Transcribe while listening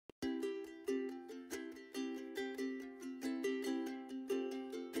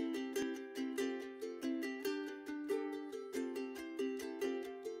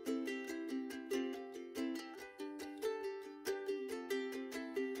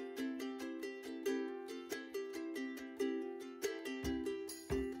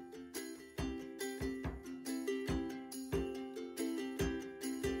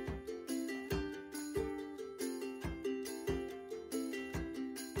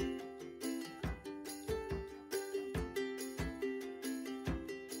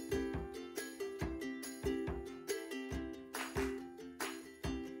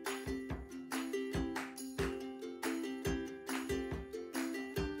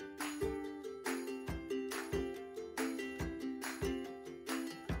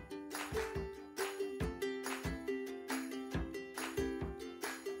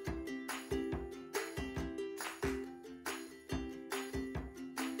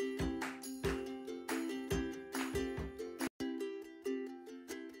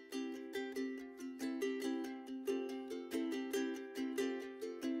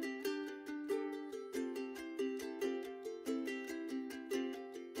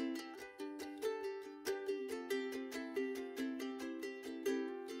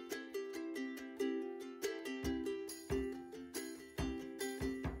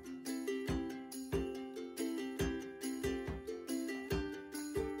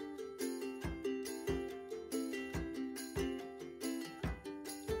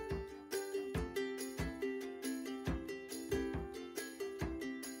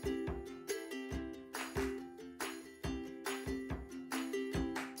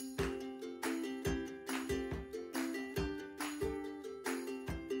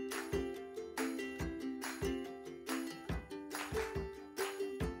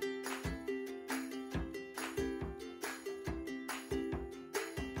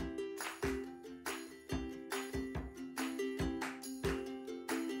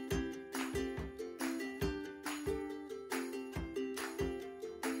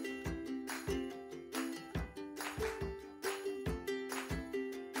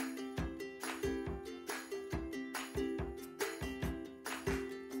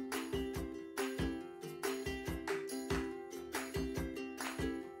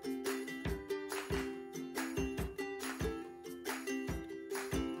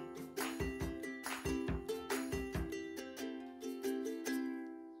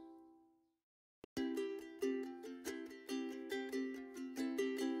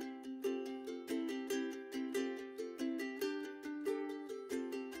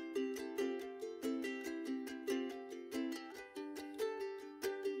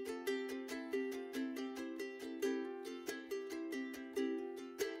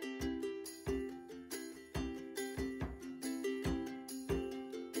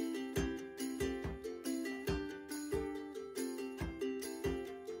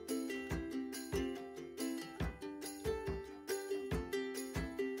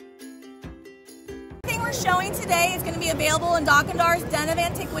we're showing today is going to be available in Doc and Dar's Den of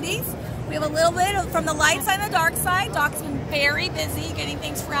Antiquities. We have a little bit from the light side and the dark side. Doc's been very busy getting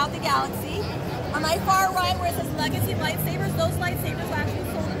things throughout the galaxy. On my far right, where it says Legacy Lightsabers, those lightsabers are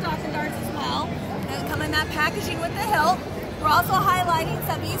actually sold in Doc and Dar's as well. And come in that packaging with the hilt. We're also highlighting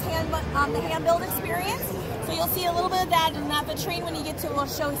Sebby's the hand-build experience. So you'll see a little bit of that in that vitrine when you get to it. We'll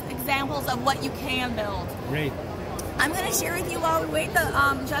show examples of what you can build. Great. I'm going to share with you while we wait the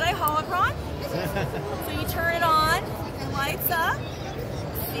Jedi Holocron. So you turn it on, it lights up.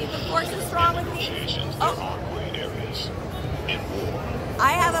 See if the force is strong with me. Oh.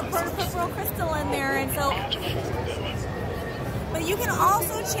 I have a peripheral crystal in there, and so. But you can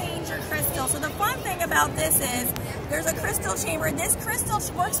also change your crystal. So the fun thing about this is there's a crystal chamber. This crystal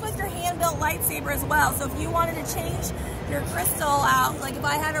works with your hand-built lightsaber as well. So if you wanted to change your crystal out, like if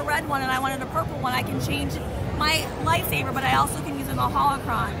I had a red one and I wanted a purple one, I can change my lightsaber, but I also can use it in the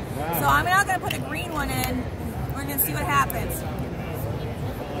holocron. Wow. So I'm not going to put a green one in. We're going to see what happens.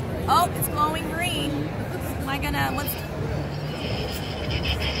 Oh, it's glowing green. Am I going to, I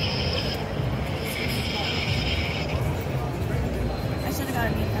should have got a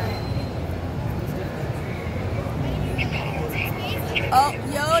new card. Oh,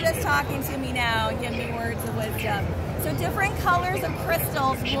 Yoda's talking to me now. Give me words of wisdom. So different colors of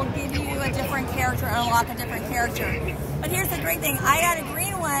crystals will give you a different character and unlock a different character. But here's the great thing. I had a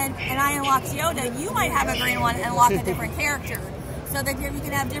green one and I unlocked Yoda. You might have a green one and unlock a different character. So that you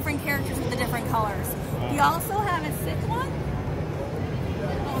can have different characters with the different colors. We also have a Sith one,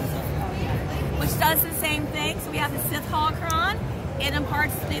 which does the same thing. So we have the Sith Holocron. It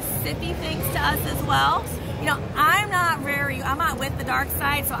imparts these Sithy things to us as well. You know, I'm not with the dark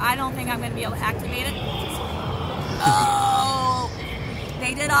side, so I don't think I'm going to be able to activate it. Oh,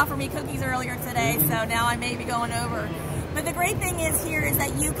 they did offer me cookies earlier today, so now I may be going over. But the great thing is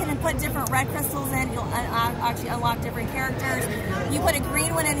that you can put different red crystals in. You'll actually unlock different characters. You put a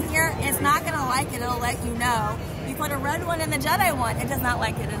green one in here, it's not going to like it. It'll let you know. You put a red one in the Jedi one, it does not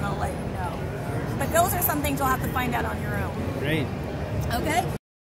like it, and it'll let you know. But those are some things you'll have to find out on your own. Great. Okay.